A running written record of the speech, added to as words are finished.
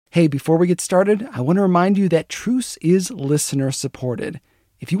Hey, before we get started, I want to remind you that Truce is listener-supported.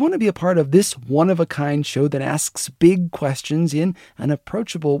 If you want to be a part of this one-of-a-kind show that asks big questions in an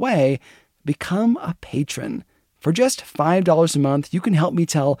approachable way, become a patron. For just $5 a month, you can help me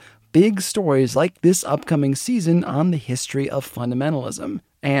tell big stories like this upcoming season on the history of fundamentalism.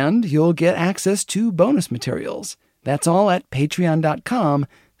 And you'll get access to bonus materials. That's all at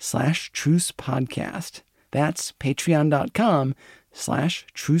patreon.com/trucepodcast. That's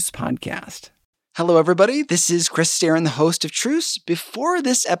patreon.com/trucepodcast. Hello, everybody. This is Chris Staron, the host of Truce. Before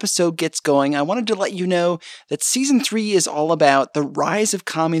this episode gets going, I wanted to let you know that Season 3 is all about the rise of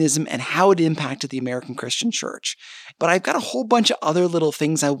communism and how it impacted the American Christian Church. But I've got a whole bunch of other little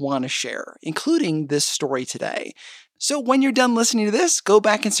things I want to share, including this story today. So when you're done listening to this, go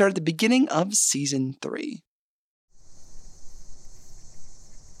back and start at the beginning of Season 3.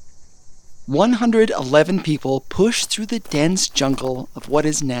 111 people pushed through the dense jungle of what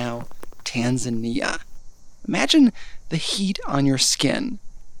is now Tanzania. Imagine the heat on your skin,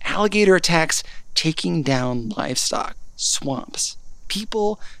 alligator attacks taking down livestock, swamps,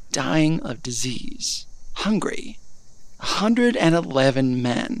 people dying of disease, hungry. 111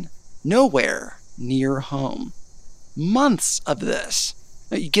 men, nowhere near home. Months of this.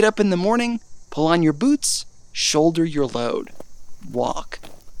 You get up in the morning, pull on your boots, shoulder your load, walk.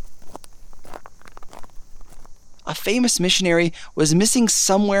 A famous missionary was missing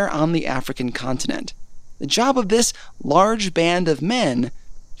somewhere on the African continent. The job of this large band of men: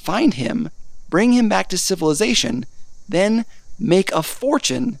 find him, bring him back to civilization, then make a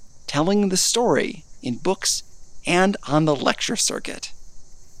fortune telling the story in books and on the lecture circuit.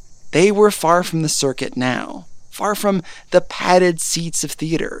 They were far from the circuit now, far from the padded seats of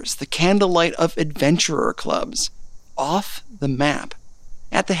theaters, the candlelight of adventurer clubs, off the map.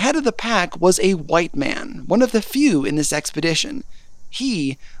 At the head of the pack was a white man, one of the few in this expedition.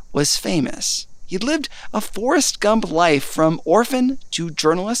 He was famous. He lived a Forrest Gump life from orphan to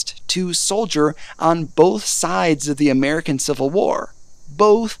journalist to soldier on both sides of the American Civil War.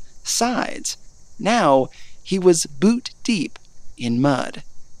 Both sides. Now he was boot deep in mud.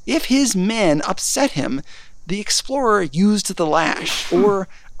 If his men upset him, the explorer used the lash or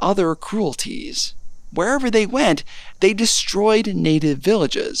other cruelties. Wherever they went, they destroyed native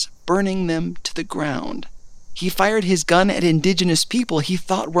villages, burning them to the ground. He fired his gun at indigenous people he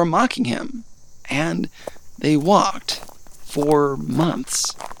thought were mocking him. And they walked for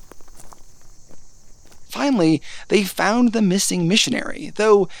months. Finally, they found the missing missionary,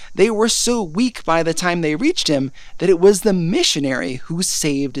 though they were so weak by the time they reached him that it was the missionary who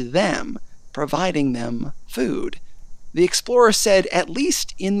saved them, providing them food. The explorer said, at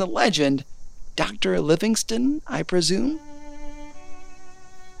least in the legend, Dr. Livingstone, I presume?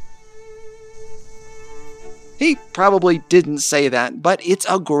 He probably didn't say that, but it's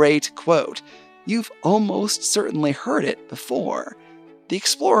a great quote. You've almost certainly heard it before. The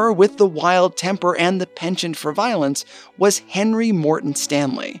explorer with the wild temper and the penchant for violence was Henry Morton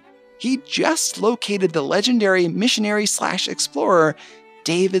Stanley. He just located the legendary missionary/explorer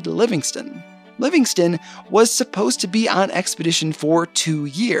David Livingstone. Livingstone was supposed to be on expedition for 2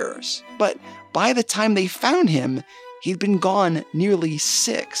 years, but by the time they found him, he'd been gone nearly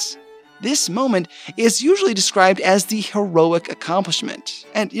 6. This moment is usually described as the heroic accomplishment,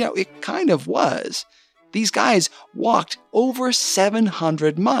 and it kind of was. These guys walked over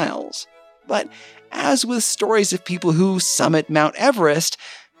 700 miles. But as with stories of people who summit Mount Everest,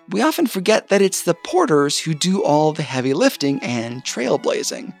 we often forget that it's the porters who do all the heavy lifting and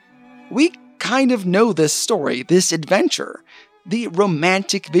trailblazing. We kind of know this story, this adventure. The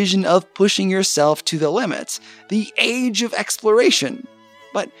romantic vision of pushing yourself to the limits, the age of exploration.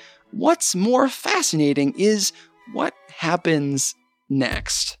 But what's more fascinating is what happens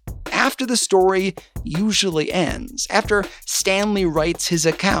next. After the story usually ends, after Stanley writes his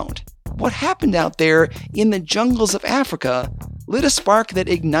account, what happened out there in the jungles of Africa lit a spark that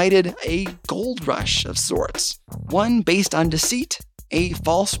ignited a gold rush of sorts, one based on deceit, a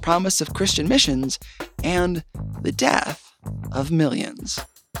false promise of Christian missions, and the death of millions.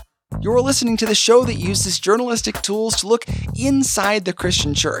 You're listening to the show that uses journalistic tools to look inside the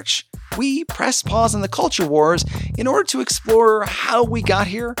Christian church. We press pause on the culture wars in order to explore how we got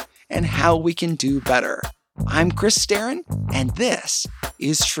here and how we can do better. I'm Chris Staron, and this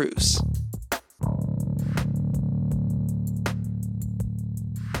is Truce.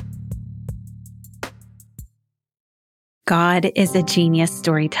 God is a genius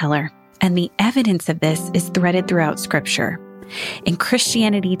storyteller, and the evidence of this is threaded throughout Scripture. In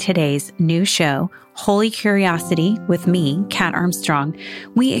Christianity Today's new show, Holy Curiosity, with me, Kat Armstrong,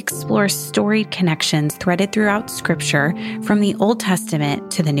 we explore storied connections threaded throughout Scripture from the Old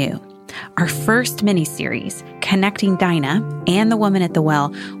Testament to the New. Our first mini-series, Connecting Dinah and the Woman at the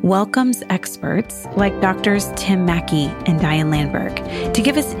Well, welcomes experts like Doctors Tim Mackie and Diane Landberg to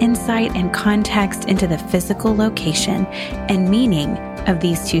give us insight and context into the physical location and meaning of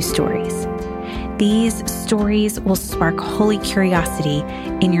these two stories. These stories will spark holy curiosity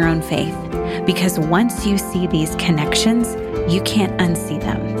in your own faith, because once you see these connections, you can't unsee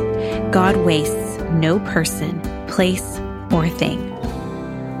them. God wastes no person, place, or thing.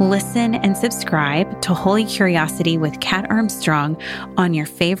 Listen and subscribe to Holy Curiosity with Kat Armstrong on your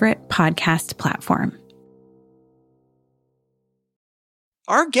favorite podcast platform.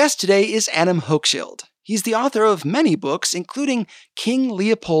 Our guest today is Adam Hochschild. He's the author of many books, including King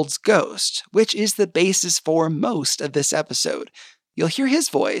Leopold's Ghost, which is the basis for most of this episode. You'll hear his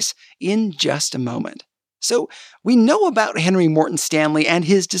voice in just a moment. So, we know about Henry Morton Stanley and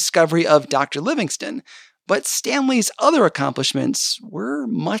his discovery of Dr. Livingstone, but Stanley's other accomplishments were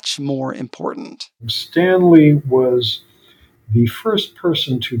much more important. Stanley was the first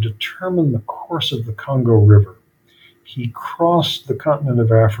person to determine the course of the Congo River. He crossed the continent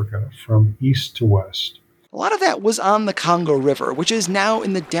of Africa from east to west. A lot of that was on the Congo River, which is now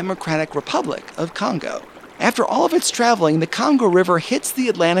in the Democratic Republic of Congo. After all of its traveling, the Congo River hits the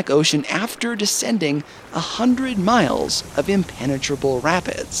Atlantic Ocean after descending 100 miles of impenetrable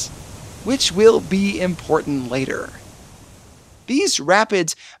rapids, which will be important later. These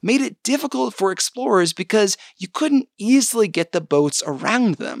rapids made it difficult for explorers because you couldn't easily get the boats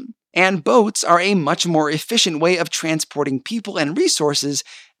around them. And boats are a much more efficient way of transporting people and resources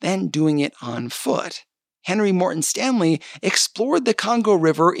than doing it on foot. Henry Morton Stanley explored the Congo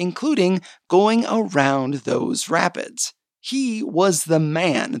River, including going around those rapids. He was the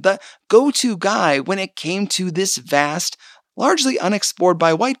man, the go-to guy when it came to this vast, largely unexplored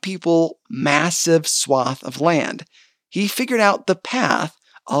by white people, massive swath of land. He figured out the path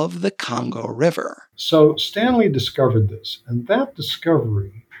of the Congo River. So Stanley discovered this, and that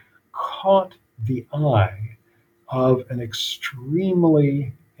discovery caught the eye of an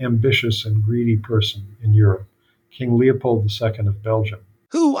extremely ambitious and greedy person in Europe, King Leopold II of Belgium.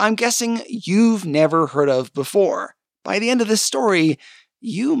 Who I'm guessing you've never heard of before. By the end of this story,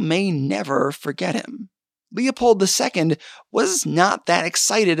 you may never forget him. Leopold II was not that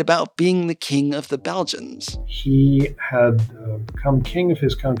excited about being the king of the Belgians. He had become king of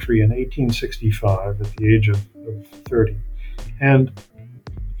his country in 1865 at the age of 30. And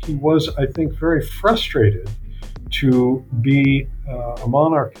he was, I think, very frustrated to be a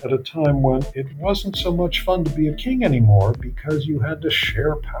monarch at a time when it wasn't so much fun to be a king anymore because you had to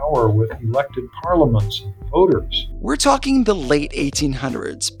share power with elected parliaments and voters. We're talking the late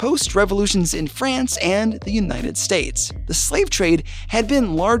 1800s, post-revolutions in France and the United States. The slave trade had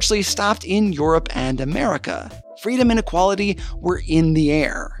been largely stopped in Europe and America. Freedom and equality were in the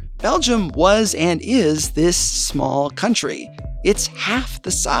air. Belgium was and is this small country. It's half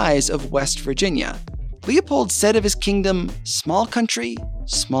the size of West Virginia. Leopold said of his kingdom, small country,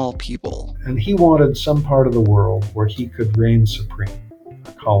 small people. And he wanted some part of the world where he could reign supreme,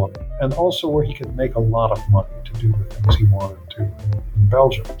 a colony, and also where he could make a lot of money to do the things he wanted to in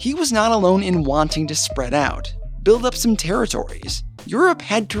Belgium. He was not alone in wanting to spread out, build up some territories. Europe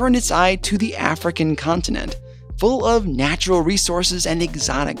had turned its eye to the African continent, full of natural resources and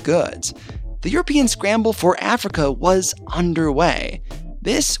exotic goods. The European scramble for Africa was underway.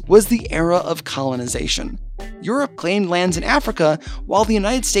 This was the era of colonization. Europe claimed lands in Africa, while the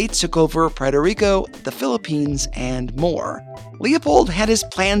United States took over Puerto Rico, the Philippines, and more. Leopold had his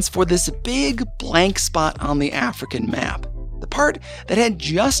plans for this big blank spot on the African map, the part that had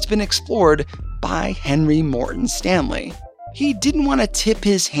just been explored by Henry Morton Stanley. He didn't want to tip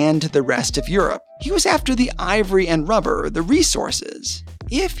his hand to the rest of Europe. He was after the ivory and rubber, the resources.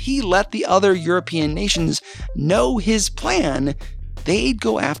 If he let the other European nations know his plan, they'd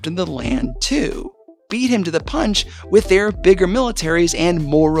go after the land too, beat him to the punch with their bigger militaries and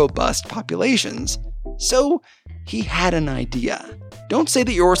more robust populations. So he had an idea. Don't say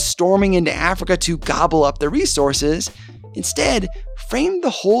that you're storming into Africa to gobble up the resources. Instead, frame the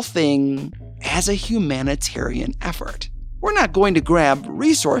whole thing as a humanitarian effort. We're not going to grab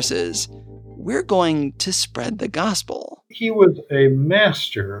resources. We're going to spread the gospel. He was a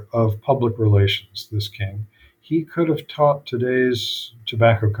master of public relations, this king. He could have taught today's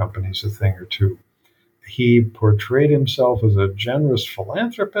tobacco companies a thing or two. He portrayed himself as a generous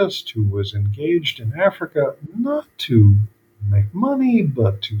philanthropist who was engaged in Africa not to make money,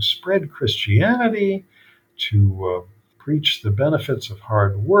 but to spread Christianity, to preach the benefits of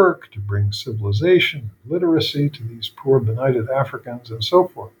hard work, to bring civilization and literacy to these poor benighted Africans, and so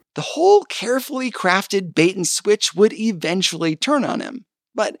forth. The whole carefully crafted bait and switch would eventually turn on him.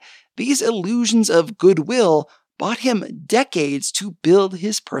 But these illusions of goodwill bought him decades to build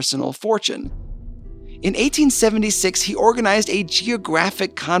his personal fortune. In 1876, he organized a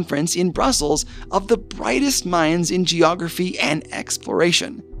geographic conference in Brussels of the brightest minds in geography and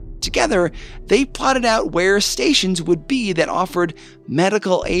exploration. Together, they plotted out where stations would be that offered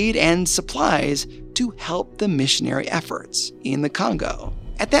medical aid and supplies to help the missionary efforts in the Congo.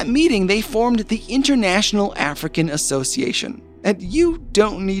 At that meeting, they formed the International African Association. And you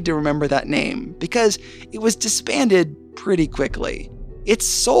don't need to remember that name, because it was disbanded pretty quickly. Its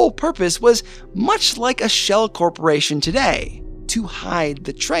sole purpose was much like a shell corporation today: to hide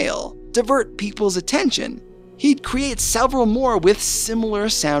the trail, divert people's attention. He'd create several more with similar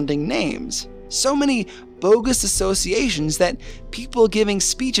sounding names. So many bogus associations that people giving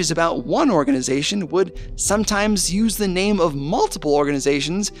speeches about one organization would sometimes use the name of multiple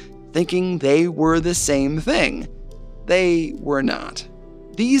organizations, thinking they were the same thing. They were not.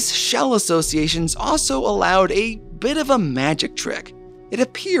 These shell associations also allowed a bit of a magic trick. It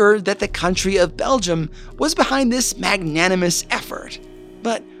appeared that the country of Belgium was behind this magnanimous effort.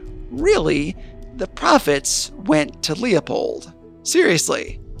 But really, the profits went to Leopold.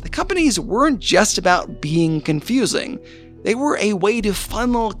 Seriously, the companies weren't just about being confusing. They were a way to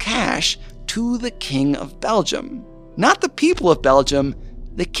funnel cash to the King of Belgium. Not the people of Belgium,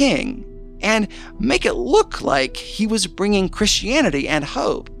 the king. And make it look like he was bringing Christianity and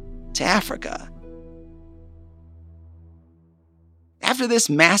hope to Africa. After this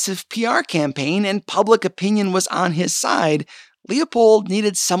massive PR campaign and public opinion was on his side, Leopold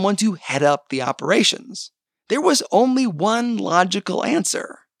needed someone to head up the operations. There was only one logical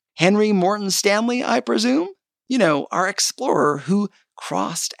answer. Henry Morton Stanley, I presume? You know, our explorer who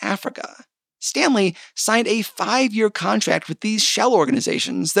crossed Africa. Stanley signed a 5-year contract with these shell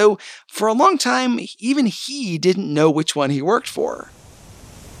organizations, though for a long time, even he didn't know which one he worked for.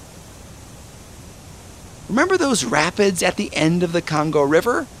 Remember those rapids at the end of the Congo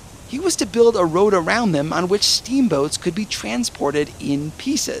River? He was to build a road around them on which steamboats could be transported in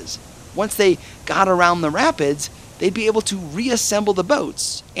pieces. Once they got around the rapids, they'd be able to reassemble the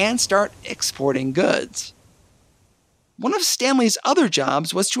boats and start exporting goods. One of Stanley's other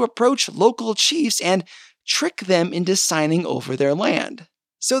jobs was to approach local chiefs and trick them into signing over their land,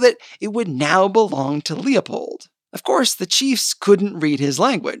 so that it would now belong to Leopold. Of course, the chiefs couldn't read his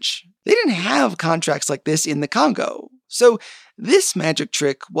language. They didn't have contracts like this in the Congo, so this magic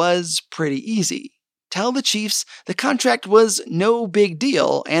trick was pretty easy. Tell the chiefs the contract was no big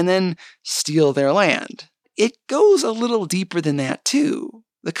deal and then steal their land. It goes a little deeper than that, too.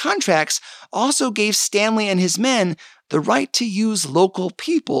 The contracts also gave Stanley and his men the right to use local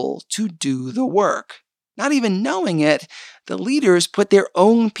people to do the work. Not even knowing it, the leaders put their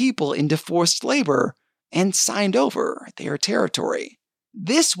own people into forced labor and signed over their territory.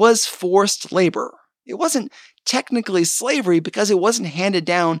 This was forced labor. It wasn't technically slavery because it wasn't handed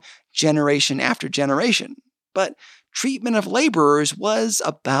down generation after generation, but treatment of laborers was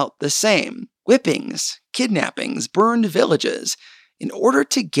about the same. Whippings, kidnappings, burned villages in order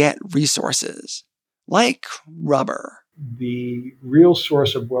to get resources, like rubber. The real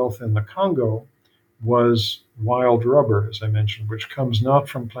source of wealth in the Congo was wild rubber, as I mentioned, which comes not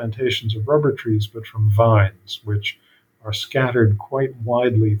from plantations of rubber trees, but from vines, which are scattered quite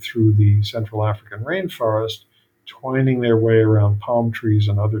widely through the Central African rainforest, twining their way around palm trees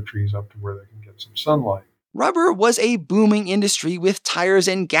and other trees up to where they can get some sunlight. Rubber was a booming industry with tires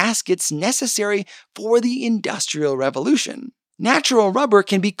and gaskets necessary for the Industrial Revolution. Natural rubber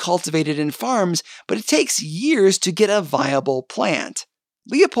can be cultivated in farms, but it takes years to get a viable plant.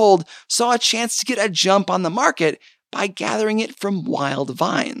 Leopold saw a chance to get a jump on the market by gathering it from wild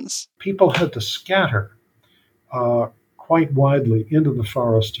vines. People had to scatter quite widely into the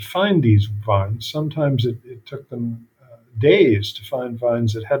forest to find these vines. Sometimes it took them days to find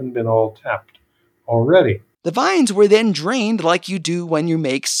vines that hadn't been all tapped already. The vines were then drained like you do when you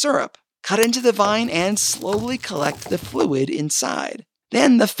make syrup. Cut into the vine and slowly collect the fluid inside.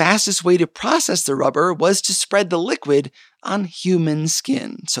 Then the fastest way to process the rubber was to spread the liquid on human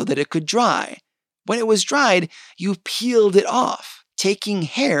skin so that it could dry. When it was dried, you peeled it off, taking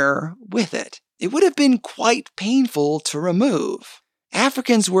hair with it. It would have been quite painful to remove.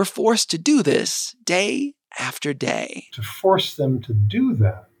 Africans were forced to do this day after day. To force them to do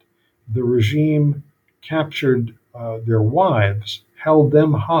that, the regime captured their wives, held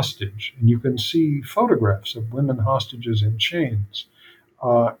them hostage, and you can see photographs of women hostages in chains.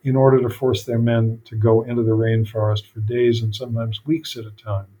 in order to force their men to go into the rainforest for days and sometimes weeks at a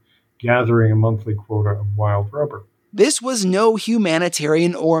time, gathering a monthly quota of wild rubber. This was no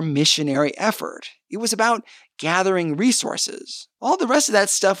humanitarian or missionary effort. It was about gathering resources. All the rest of that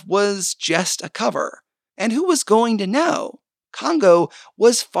stuff was just a cover. And who was going to know? Congo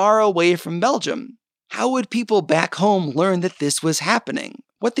was far away from Belgium. How would people back home learn that this was happening?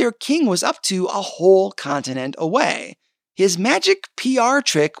 What their king was up to a whole continent away? His magic PR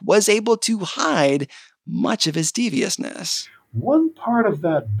trick was able to hide much of his deviousness. One part of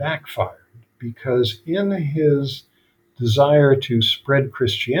that backfired because in his desire to spread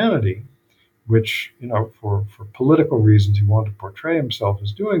Christianity, which, for political reasons, he wanted to portray himself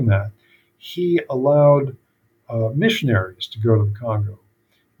as doing that, he allowed missionaries to go to the Congo.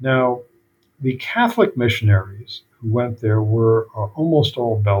 Now, the Catholic missionaries who went there were almost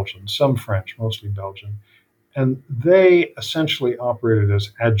all Belgian, some French, mostly Belgian, and they essentially operated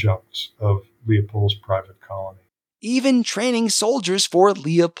as adjuncts of Leopold's private colony. Even training soldiers for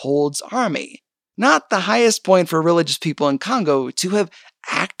Leopold's army. Not the highest point for religious people in Congo to have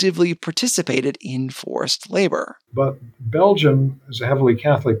actively participated in forced labor. But Belgium is a heavily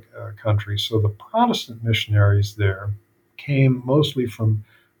Catholic country, so the Protestant missionaries there came mostly from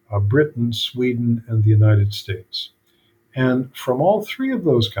Britain, Sweden, and the United States. And from all three of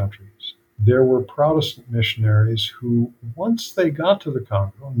those countries, there were Protestant missionaries who, once they got to the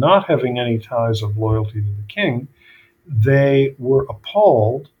Congo, not having any ties of loyalty to the king, they were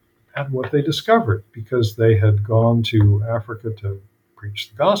appalled at what they discovered because they had gone to Africa to preach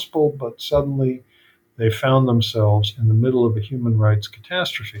the gospel, but suddenly they found themselves in the middle of a human rights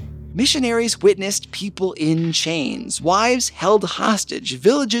catastrophe. Missionaries witnessed people in chains, wives held hostage,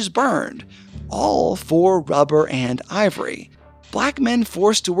 villages burned, all for rubber and ivory. Black men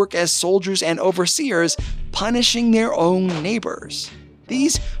forced to work as soldiers and overseers, punishing their own neighbors.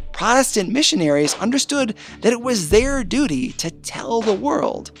 These Protestant missionaries understood that it was their duty to tell the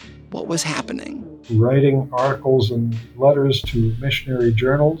world what was happening. Writing articles and letters to missionary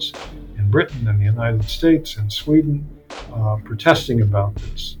journals in Britain and the United States and Sweden, protesting about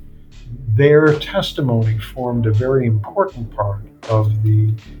this. Their testimony formed a very important part of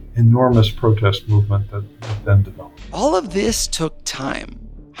the enormous protest movement that then developed. All of this took time.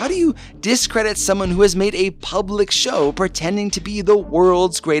 How do you discredit someone who has made a public show pretending to be the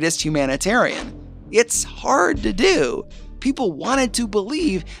world's greatest humanitarian? It's hard to do. People wanted to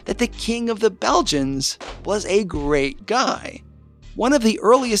believe that the King of the Belgians was a great guy. One of the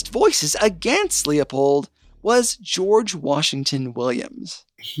earliest voices against Leopold was George Washington Williams.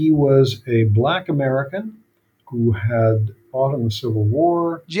 He was a Black American who had fought in the Civil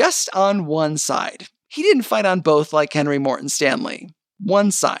War. Just on one side. He didn't fight on both like Henry Morton Stanley.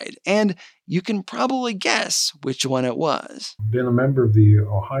 One side, and you can probably guess which one it was. Been a member of the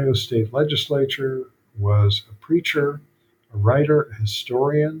Ohio State Legislature, was a preacher, a writer, a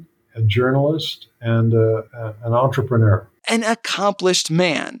historian, a journalist, and an entrepreneur. An accomplished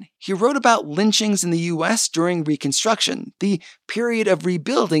man. He wrote about lynchings in the U.S. during Reconstruction, the period of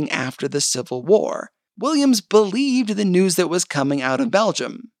rebuilding after the Civil War. Williams believed the news that was coming out of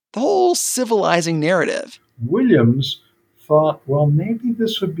Belgium, the whole civilizing narrative. Williams thought, well, maybe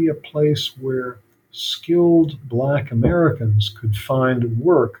this would be a place where skilled Black Americans could find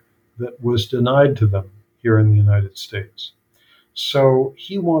work that was denied to them here in the United States. So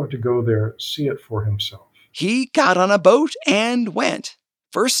he wanted to go there, see it for himself. He got on a boat and went.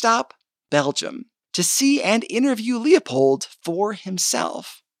 First stop, Belgium, to see and interview Leopold for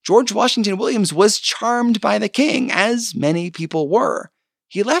himself. George Washington Williams was charmed by the king, as many people were.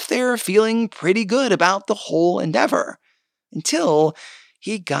 He left there feeling pretty good about the whole endeavor, until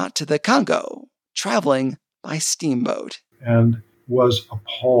he got to the Congo, traveling by steamboat. And was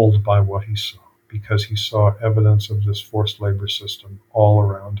appalled by what he saw, because he saw evidence of this forced labor system all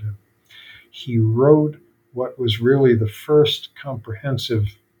around him. He wrote what was really the first comprehensive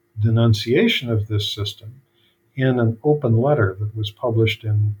denunciation of this system in an open letter that was published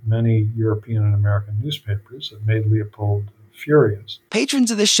in many European and American newspapers that made Leopold furious.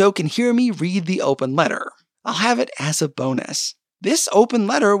 Patrons of this show can hear me read the open letter. I'll have it as a bonus. This open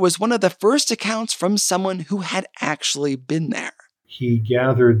letter was one of the first accounts from someone who had actually been there. He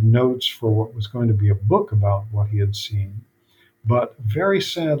gathered notes for what was going to be a book about what he had seen. But very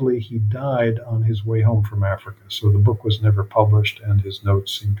sadly, he died on his way home from Africa, so the book was never published and his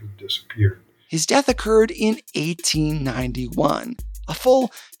notes seem to have disappeared. His death occurred in 1891, a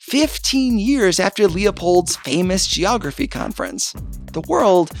full 15 years after Leopold's famous geography conference. The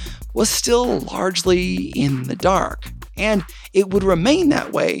world was still largely in the dark, and it would remain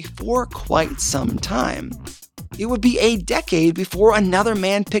that way for quite some time. It would be a decade before another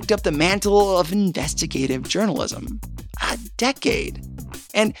man picked up the mantle of investigative journalism. A decade.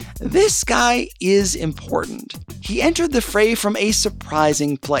 And this guy is important. He entered the fray from a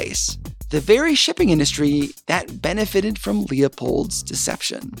surprising place, the very shipping industry that benefited from Leopold's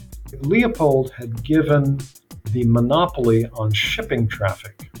deception. Leopold had given the monopoly on shipping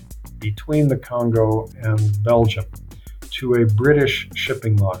traffic between the Congo and Belgium to a British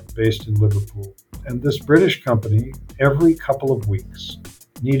shipping line based in Liverpool. And this British company, every couple of weeks,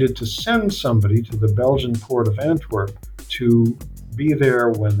 needed to send somebody to the Belgian port of Antwerp to be there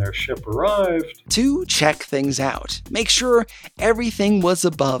when their ship arrived. To check things out, make sure everything was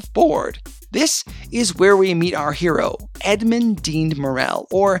above board. This is where we meet our hero, Edmund Dean Morel,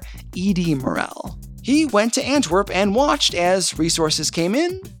 or E.D. Morel. He went to Antwerp and watched as resources came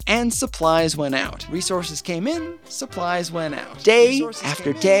in and supplies went out. Resources came in, supplies went out. Day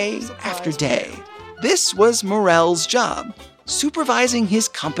after day after day. This was Morel's job, supervising his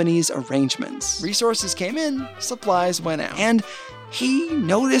company's arrangements. Resources came in, supplies went out. And he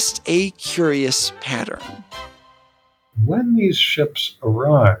noticed a curious pattern. When these ships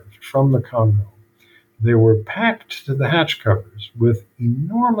arrived from the Congo, they were packed to the hatch covers with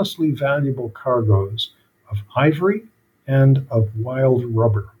enormously valuable cargoes of ivory and of wild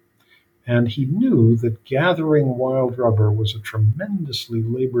rubber. And he knew that gathering wild rubber was a tremendously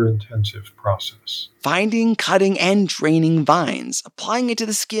labor-intensive process. Finding, cutting, and draining vines, applying it to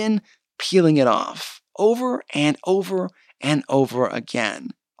the skin, peeling it off, over and over and over again.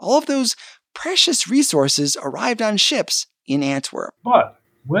 All of those precious resources arrived on ships in Antwerp. But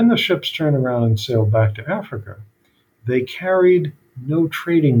when the ships turned around and sailed back to Africa, they carried no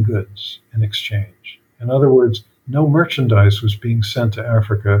trading goods in exchange. In other words, no merchandise was being sent to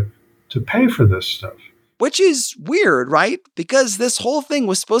Africa to pay for this stuff. Which is weird, right? Because this whole thing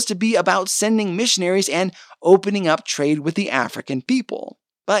was supposed to be about sending missionaries and opening up trade with the African people.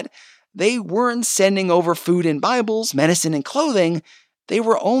 But they weren't sending over food and Bibles, medicine and clothing. They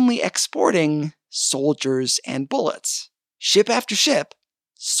were only exporting soldiers and bullets. Ship after ship,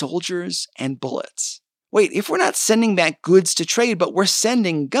 soldiers and bullets. Wait, if we're not sending back goods to trade, but we're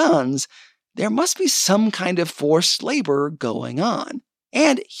sending guns, there must be some kind of forced labor going on.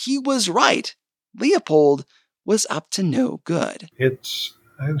 And he was right. Leopold was up to no good. It's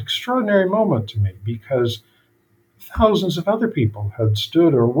an extraordinary moment to me because thousands of other people had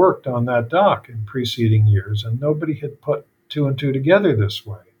stood or worked on that dock in preceding years, and nobody had put two and two together this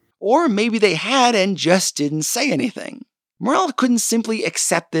way. Or maybe they had and just didn't say anything. Morel couldn't simply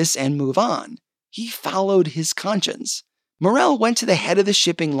accept this and move on. He followed his conscience. Morel went to the head of the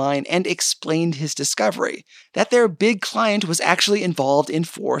shipping line and explained his discovery, that their big client was actually involved in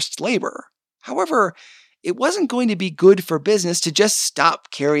forced labor. However, it wasn't going to be good for business to just stop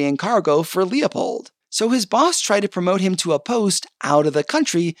carrying cargo for Leopold. So his boss tried to promote him to a post out of the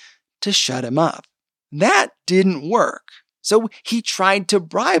country to shut him up. That didn't work. So he tried to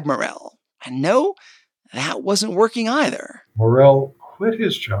bribe Morel. And no, that wasn't working either. Morel quit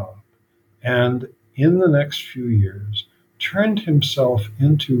his job and in the next few years turned himself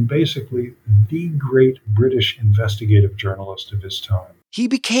into basically the great British investigative journalist of his time. He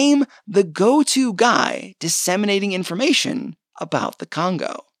became the go-to guy disseminating information about the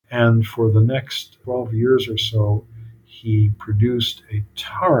Congo. And for the next 12 years or so, he produced a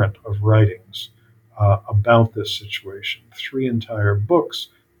torrent of writings about this situation. 3 entire books,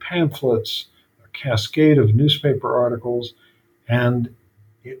 pamphlets, a cascade of newspaper articles, and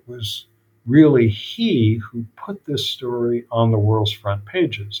it was really he who put this story on the world's front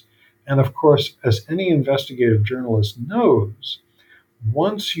pages. And of course, as any investigative journalist knows,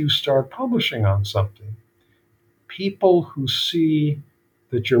 once you start publishing on something, people who see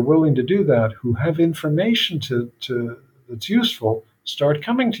that you're willing to do that, who have information that's useful, start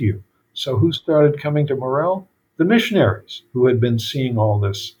coming to you. So who started coming to Morel? The missionaries, who had been seeing all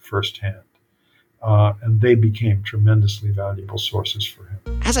this firsthand. And they became tremendously valuable sources for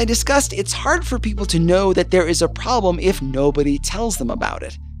him. As I discussed, it's hard for people to know that there is a problem if nobody tells them about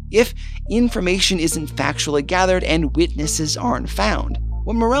it, if information isn't factually gathered and witnesses aren't found.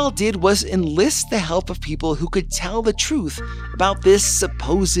 What Morel did was enlist the help of people who could tell the truth about this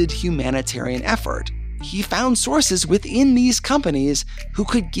supposed humanitarian effort. He found sources within these companies who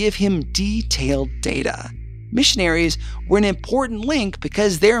could give him detailed data. Missionaries were an important link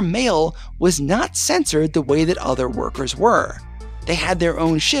because their mail was not censored the way that other workers were. They had their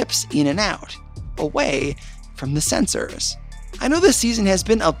own ships in and out, away from the censors. I know this season has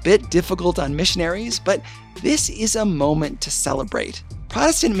been a bit difficult on missionaries, but this is a moment to celebrate.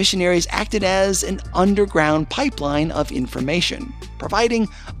 Protestant missionaries acted as an underground pipeline of information, providing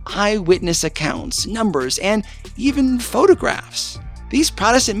eyewitness accounts, numbers, and even photographs. These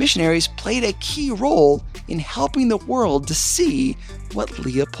Protestant missionaries played a key role in helping the world to see what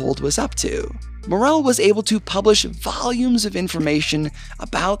Leopold was up to. Morell was able to publish volumes of information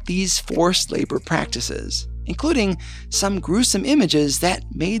about these forced labor practices, including some gruesome images that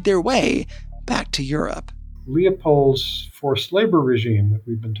made their way back to Europe. Leopold's forced labor regime that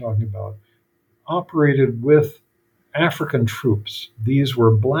we've been talking about operated with African troops. These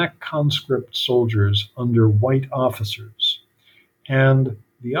were black conscript soldiers under white officers. And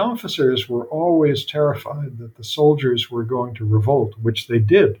the officers were always terrified that the soldiers were going to revolt, which they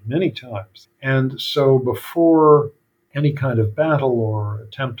did many times. And so before any kind of battle or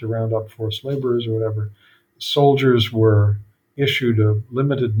attempt to round up forced laborers or whatever, soldiers were issued a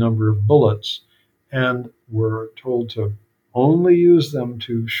limited number of bullets and were told to only use them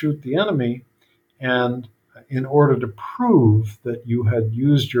to shoot the enemy. And in order to prove that you had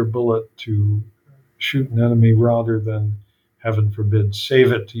used your bullet to shoot an enemy rather than, heaven forbid,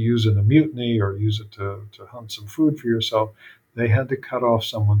 save it to use in a mutiny or use it to hunt some food for yourself, they had to cut off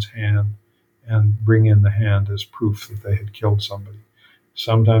someone's hand and bring in the hand as proof that they had killed somebody.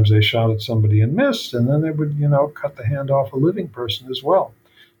 Sometimes they shot at somebody and missed, and then they would, cut the hand off a living person as well.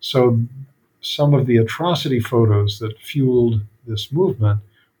 So some of the atrocity photos that fueled this movement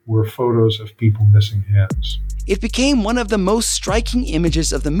were photos of people missing hands. It became one of the most striking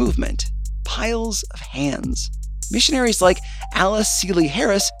images of the movement: piles of hands. Missionaries like Alice Seeley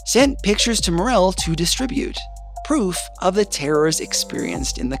Harris sent pictures to Morell to distribute, proof of the terrors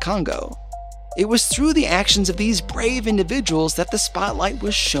experienced in the Congo. It was through the actions of these brave individuals that the spotlight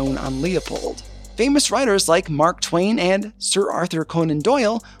was shown on Leopold. Famous writers like Mark Twain and Sir Arthur Conan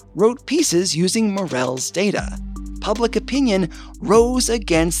Doyle wrote pieces using Morell's data. Public opinion rose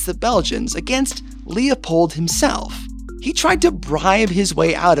against the Belgians, against Leopold himself. He tried to bribe his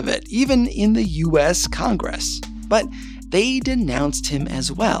way out of it, even in the US Congress. But they denounced him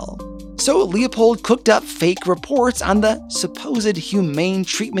as well. So Leopold cooked up fake reports on the supposed humane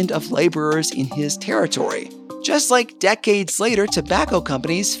treatment of laborers in his territory. Just like decades later, tobacco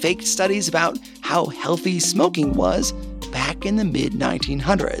companies faked studies about how healthy smoking was back in the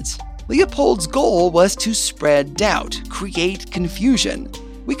mid-1900s. Leopold's goal was to spread doubt, create confusion.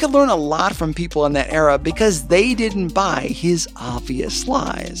 We could learn a lot from people in that era because they didn't buy his obvious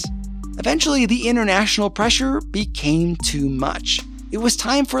lies. Eventually, the international pressure became too much. It was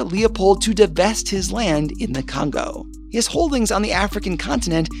time for Leopold to divest his land in the Congo. His holdings on the African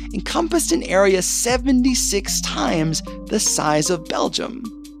continent encompassed an area 76 times the size of Belgium,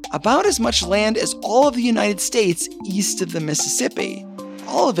 about as much land as all of the United States east of the Mississippi,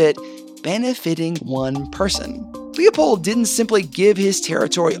 all of it benefiting one person. Leopold didn't simply give his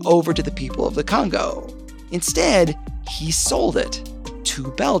territory over to the people of the Congo. Instead, he sold it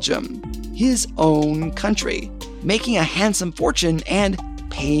to Belgium, his own country, making a handsome fortune and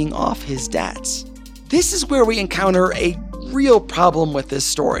paying off his debts. This is where we encounter a real problem with this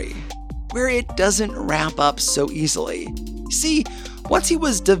story, where it doesn't wrap up so easily. See, once he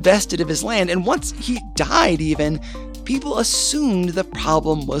was divested of his land, and once he died even, people assumed the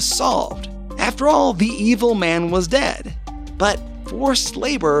problem was solved. After all, the evil man was dead. But forced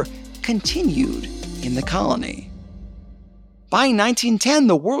labor continued in the colony. By 1910,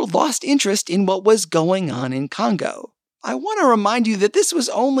 the world lost interest in what was going on in Congo. I want to remind you that this was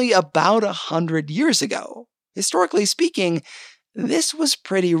only about 100 years ago. Historically speaking, this was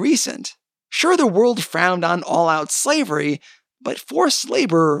pretty recent. Sure, the world frowned on all-out slavery, but forced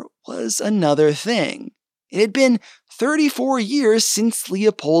labor was another thing. It had been 34 years since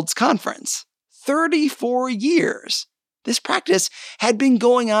Leopold's conference. 34 years! This practice had been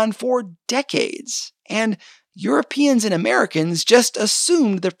going on for decades, and Europeans and Americans just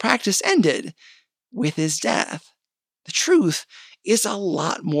assumed the practice ended with his death. The truth is a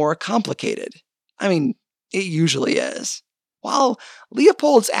lot more complicated. I mean, it usually is. While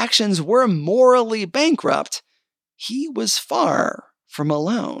Leopold's actions were morally bankrupt, he was far from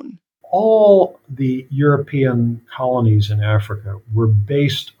alone. All the European colonies in Africa were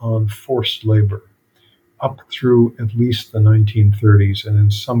based on forced labor up through at least the 1930s, and in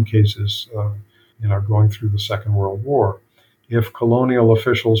some cases, going through the Second World War. If colonial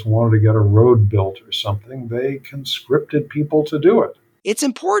officials wanted to get a road built or something, they conscripted people to do it. It's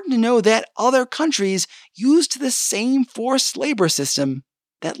important to know that other countries used the same forced labor system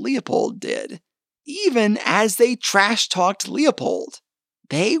that Leopold did. Even as they trash-talked Leopold,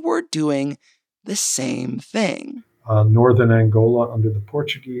 they were doing the same thing. northern Angola under the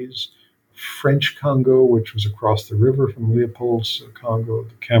Portuguese, French Congo, which was across the river from Leopold's Congo,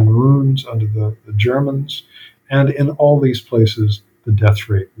 the Cameroons under the Germans, and in all these places, the death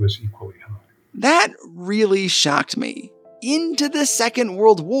rate was equally high. That really shocked me. Into the Second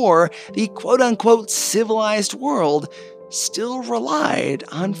World War, the quote-unquote civilized world still relied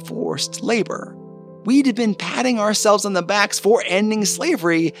on forced labor. We'd been patting ourselves on the backs for ending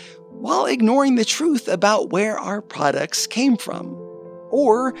slavery while ignoring the truth about where our products came from,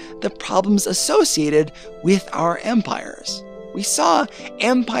 or the problems associated with our empires. We saw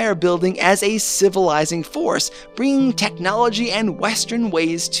empire building as a civilizing force, bringing technology and Western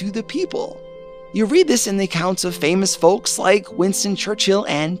ways to the people. You read this in the accounts of famous folks like Winston Churchill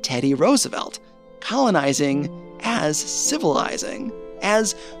and Teddy Roosevelt, colonizing as civilizing,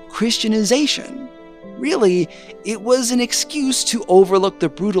 as Christianization. Really, it was an excuse to overlook the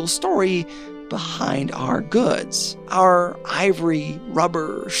brutal story behind our goods, our ivory,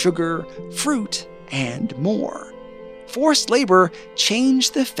 rubber, sugar, fruit, and more. Forced labor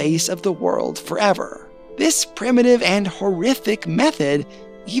changed the face of the world forever. This primitive and horrific method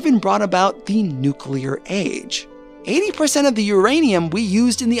even brought about the nuclear age. 80% of the uranium we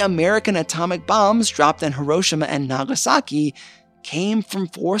used in the American atomic bombs dropped on Hiroshima and Nagasaki came from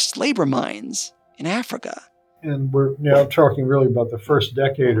forced labor mines in Africa. And we're now talking really about the first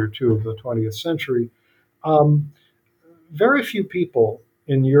decade or two of the 20th century. Very few people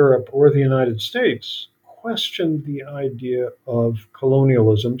in Europe or the United States questioned the idea of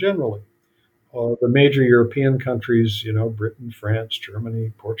colonialism generally. The major European countries, Britain, France,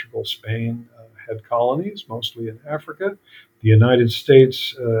 Germany, Portugal, Spain, had colonies, mostly in Africa. The United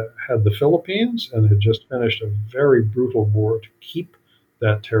States had the Philippines and had just finished a very brutal war to keep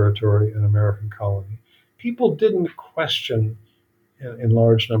that territory an American colony. People didn't question in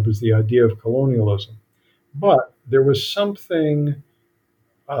large numbers the idea of colonialism, but there was something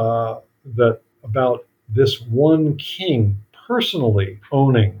that about this one king personally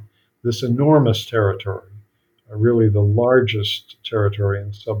owning this enormous territory, really the largest territory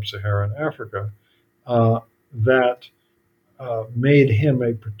in sub-Saharan Africa, that made him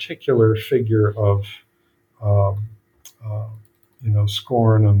a particular figure of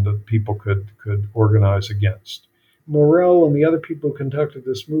scorn and that people could organize against. Morel and the other people who conducted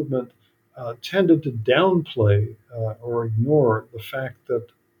this movement tended to downplay or ignore the fact that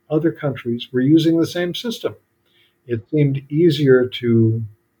other countries were using the same system. It seemed easier to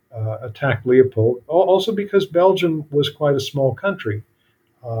attack Leopold, also because Belgium was quite a small country,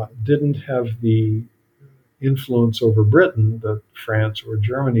 didn't have the influence over Britain that France or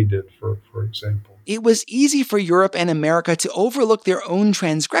Germany did, for example. It was easy for Europe and America to overlook their own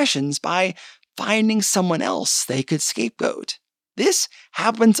transgressions by finding someone else they could scapegoat. This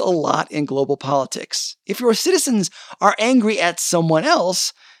happens a lot in global politics. If your citizens are angry at someone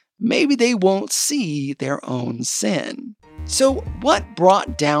else, maybe they won't see their own sin. So what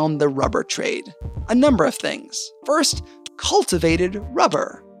brought down the rubber trade? A number of things. First, cultivated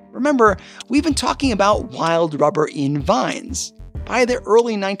rubber. Remember, we've been talking about wild rubber in vines. By the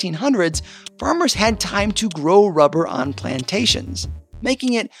early 1900s, farmers had time to grow rubber on plantations,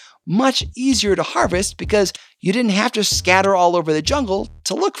 making it much easier to harvest because you didn't have to scatter all over the jungle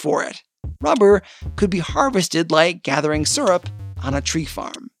to look for it. Rubber could be harvested like gathering syrup on a tree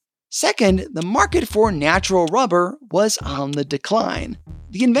farm. Second, the market for natural rubber was on the decline.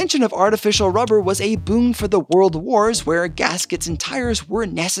 The invention of artificial rubber was a boon for the world wars where gaskets and tires were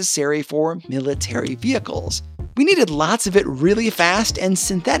necessary for military vehicles. We needed lots of it really fast, and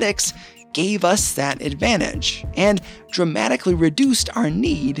synthetics gave us that advantage and dramatically reduced our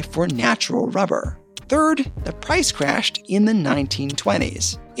need for natural rubber. Third, the price crashed in the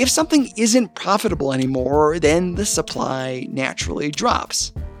 1920s. If something isn't profitable anymore, then the supply naturally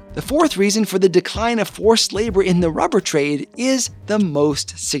drops. The fourth reason for the decline of forced labor in the rubber trade is the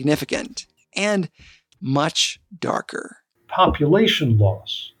most significant and much darker. Population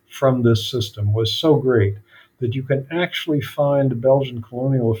loss from this system was so great that you can actually find Belgian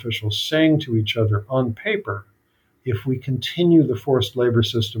colonial officials saying to each other on paper, if we continue the forced labor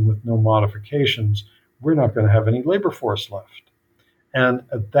system with no modifications, we're not going to have any labor force left. And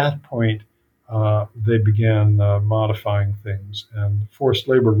at that point, they began modifying things, and forced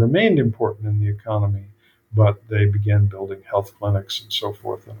labor remained important in the economy, but they began building health clinics and so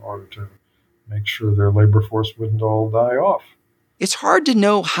forth in order to make sure their labor force wouldn't all die off. It's hard to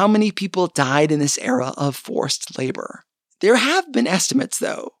know how many people died in this era of forced labor. There have been estimates,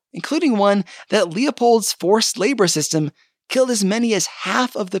 though, including one that Leopold's forced labor system killed as many as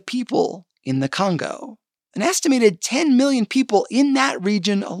half of the people in the Congo. An estimated 10 million people in that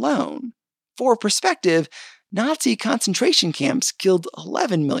region alone. For perspective, Nazi concentration camps killed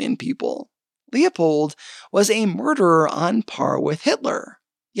 11 million people. Leopold was a murderer on par with Hitler.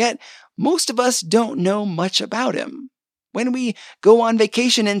 Yet, most of us don't know much about him. When we go on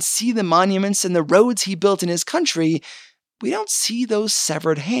vacation and see the monuments and the roads he built in his country, we don't see those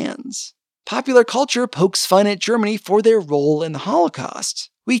severed hands. Popular culture pokes fun at Germany for their role in the Holocaust.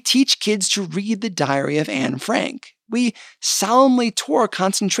 We teach kids to read the diary of Anne Frank. We solemnly tour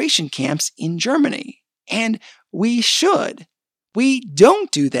concentration camps in Germany. And we should. We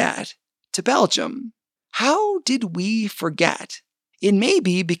don't do that to Belgium. How did we forget? It may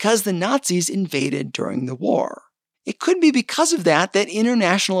be because the Nazis invaded during the war. It could be because of that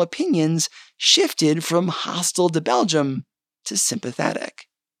international opinions shifted from hostile to Belgium to sympathetic.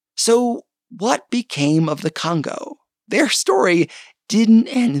 So, what became of the Congo? Their story didn't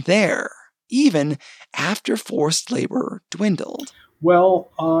end there, even after forced labor dwindled. Well,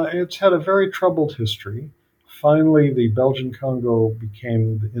 it's had a very troubled history. Finally, the Belgian Congo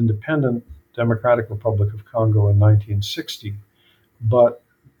became the independent Democratic Republic of Congo in 1960, but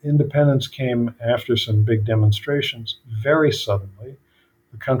independence came after some big demonstrations very suddenly.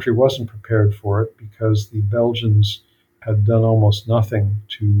 The country wasn't prepared for it because the Belgians had done almost nothing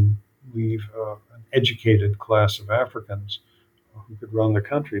to leave an educated class of Africans who could run the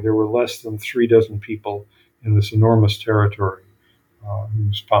country. There were less than 36 people in this enormous territory,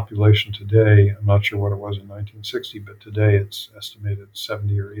 whose population today, I'm not sure what it was in 1960, but today it's estimated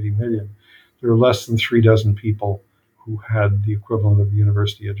 70 or 80 million. There were less than 36 people who had the equivalent of a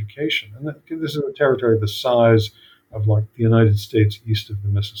university education. And this is a territory the size of like the United States east of the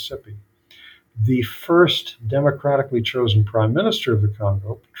Mississippi. The first democratically chosen prime minister of the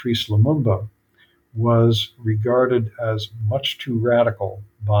Congo, Patrice Lumumba, was regarded as much too radical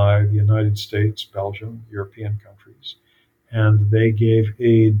by the United States, Belgium, European countries, and they gave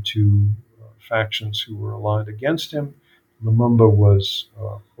aid to factions who were aligned against him. Lumumba was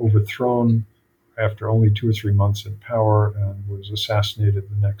overthrown after only 2 or 3 months in power and was assassinated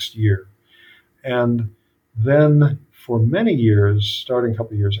the next year. And then for many years, starting a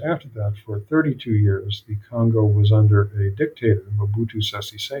couple of years after that, for 32 years, the Congo was under a dictator, Mobutu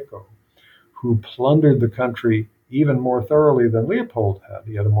Sese Seko, who plundered the country even more thoroughly than Leopold had.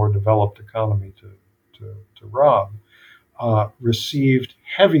 He had a more developed economy to rob. Received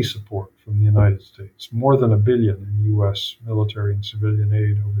heavy support from the United States, more than $1 billion in U.S. military and civilian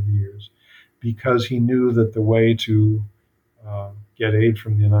aid over the years, because he knew that the way to get aid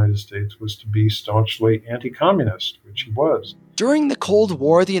from the United States was to be staunchly anti-communist, which he was. During the Cold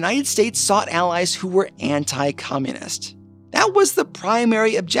War, the United States sought allies who were anti-communist. That was the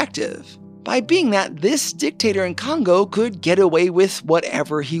primary objective. By being that, this dictator in Congo could get away with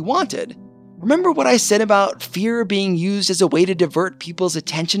whatever he wanted. Remember what I said about fear being used as a way to divert people's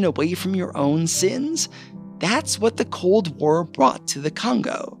attention away from your own sins? That's what the Cold War brought to the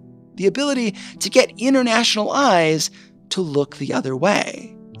Congo. The ability to get international eyes to look the other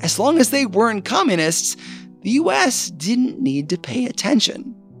way. As long as they weren't communists, the US didn't need to pay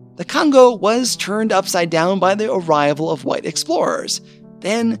attention. The Congo was turned upside down by the arrival of white explorers,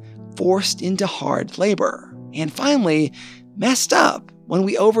 then forced into hard labor, and finally messed up when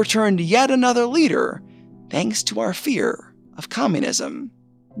we overturned yet another leader thanks to our fear of communism.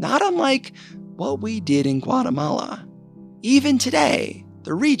 Not unlike what we did in Guatemala. Even today,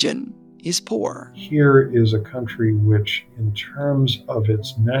 the region is poor. Here is a country which, in terms of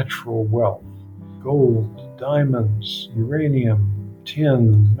its natural wealth, gold, diamonds, uranium,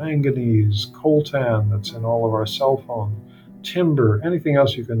 tin, manganese, coltan that's in all of our cell phones, timber, anything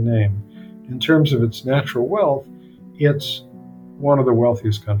else you can name, in terms of its natural wealth, it's one of the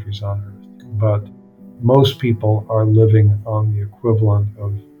wealthiest countries on earth. But most people are living on the equivalent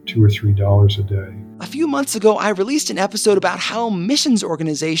of $2 or $3 a day. A few months ago, I released an episode about how missions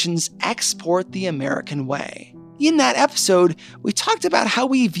organizations export the American way. In that episode, we talked about how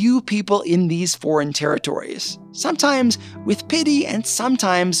we view people in these foreign territories, sometimes with pity and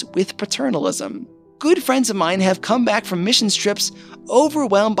sometimes with paternalism. Good friends of mine have come back from missions trips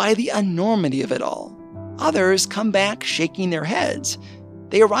overwhelmed by the enormity of it all. Others come back shaking their heads.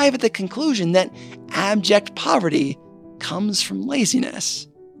 They arrive at the conclusion that abject poverty comes from laziness.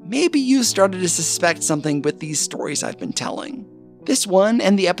 Maybe you started to suspect something with these stories I've been telling. This one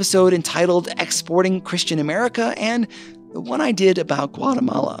and the episode entitled Exporting Christian America and the one I did about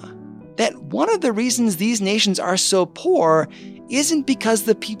Guatemala. That one of the reasons these nations are so poor isn't because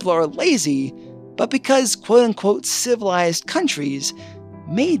the people are lazy, but because quote-unquote civilized countries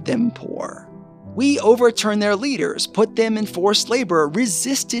made them poor. We overturned their leaders, put them in forced labor,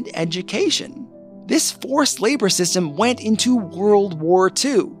 resisted education. This forced labor system went into World War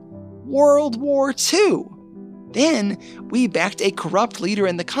II. World War II! Then we backed a corrupt leader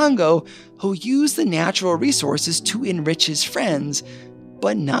in the Congo who used the natural resources to enrich his friends,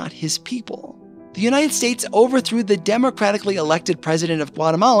 but not his people. The United States overthrew the democratically elected president of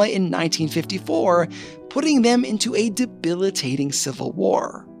Guatemala in 1954, putting them into a debilitating civil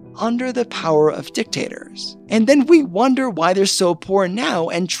war under the power of dictators. And then we wonder why they're so poor now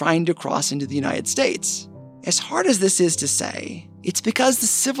and trying to cross into the United States. As hard as this is to say, it's because the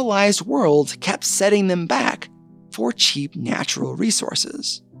civilized world kept setting them back for cheap natural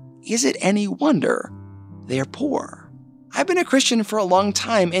resources. Is it any wonder they're poor? I've been a Christian for a long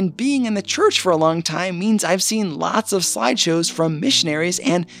time, and being in the church for a long time means I've seen lots of slideshows from missionaries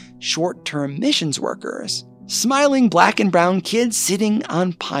and short-term missions workers. Smiling black and brown kids sitting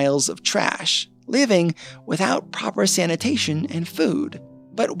on piles of trash, living without proper sanitation and food.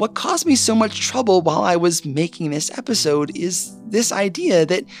 But what caused me so much trouble while I was making this episode is this idea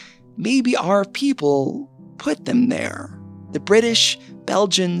that maybe our people put them there. The British,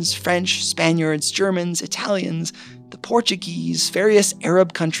 Belgians, French, Spaniards, Germans, Italians, the Portuguese, various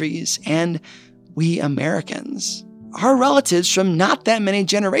Arab countries, and we Americans. Our relatives from not that many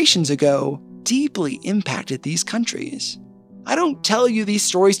generations ago deeply impacted these countries. I don't tell you these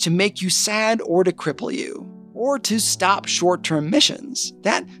stories to make you sad or to cripple you, or to stop short-term missions.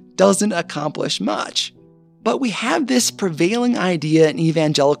 That doesn't accomplish much. But we have this prevailing idea in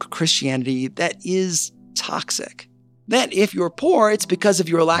evangelical Christianity that is toxic. That if you're poor, it's because of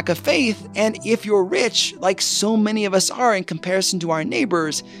your lack of faith, and if you're rich, like so many of us are in comparison to our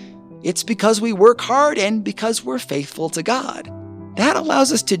neighbors, it's because we work hard and because we're faithful to God. That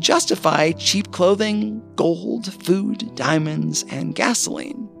allows us to justify cheap clothing, gold, food, diamonds, and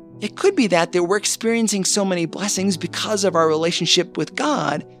gasoline. It could be that we're experiencing so many blessings because of our relationship with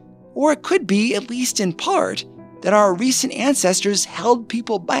God, or it could be, at least in part, that our recent ancestors held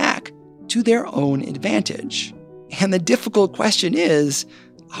people back to their own advantage. And the difficult question is,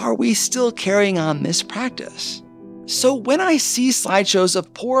 are we still carrying on this practice? So when I see slideshows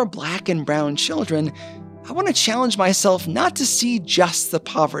of poor black and brown children, I want to challenge myself not to see just the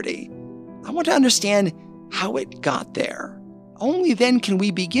poverty. I want to understand how it got there. Only then can we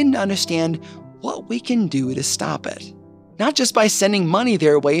begin to understand what we can do to stop it. Not just by sending money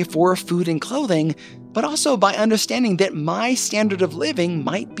their way for food and clothing, but also by understanding that my standard of living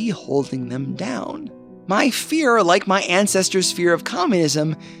might be holding them down. My fear, like my ancestors' fear of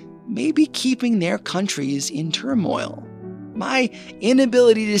communism, may be keeping their countries in turmoil. My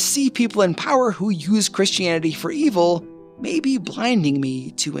inability to see people in power who use Christianity for evil may be blinding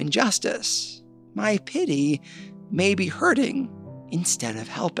me to injustice. My pity may be hurting instead of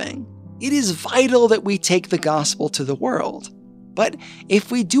helping. It is vital that we take the gospel to the world. But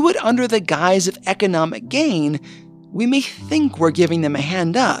if we do it under the guise of economic gain, we may think we're giving them a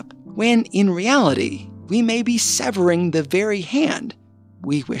hand up, when in reality, we may be severing the very hand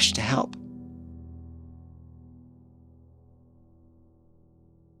we wish to help.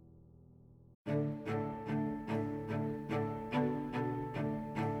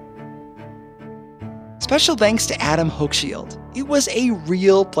 Special thanks to Adam Hochschild. It was a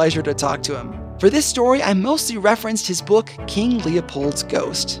real pleasure to talk to him. For this story, I mostly referenced his book, King Leopold's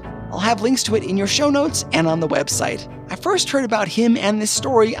Ghost. I'll have links to it in your show notes and on the website. I first heard about him and this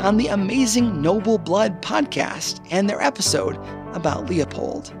story on the amazing Noble Blood podcast and their episode about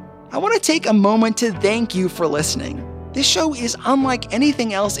Leopold. I want to take a moment to thank you for listening. This show is unlike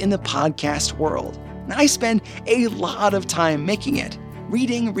anything else in the podcast world, and I spend a lot of time making it.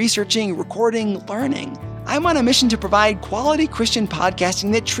 Reading, researching, recording, learning. I'm on a mission to provide quality Christian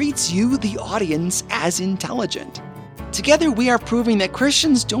podcasting that treats you, the audience, as intelligent. Together, we are proving that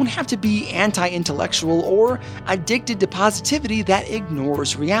Christians don't have to be anti-intellectual or addicted to positivity that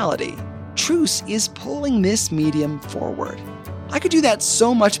ignores reality. Truce is pulling this medium forward. I could do that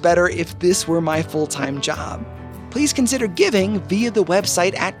so much better if this were my full-time job. Please consider giving via the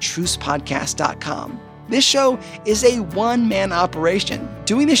website at trucepodcast.com. This show is a one-man operation.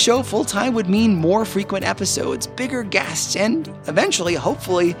 Doing the show full-time would mean more frequent episodes, bigger guests, and eventually,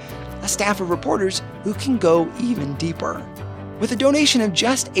 hopefully, a staff of reporters who can go even deeper. With a donation of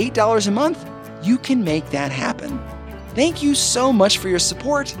just $8 a month, you can make that happen. Thank you so much for your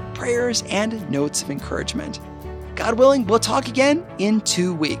support, prayers, and notes of encouragement. God willing, we'll talk again in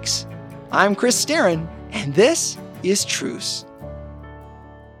 2 weeks. I'm Chris Staron, and this is Truce.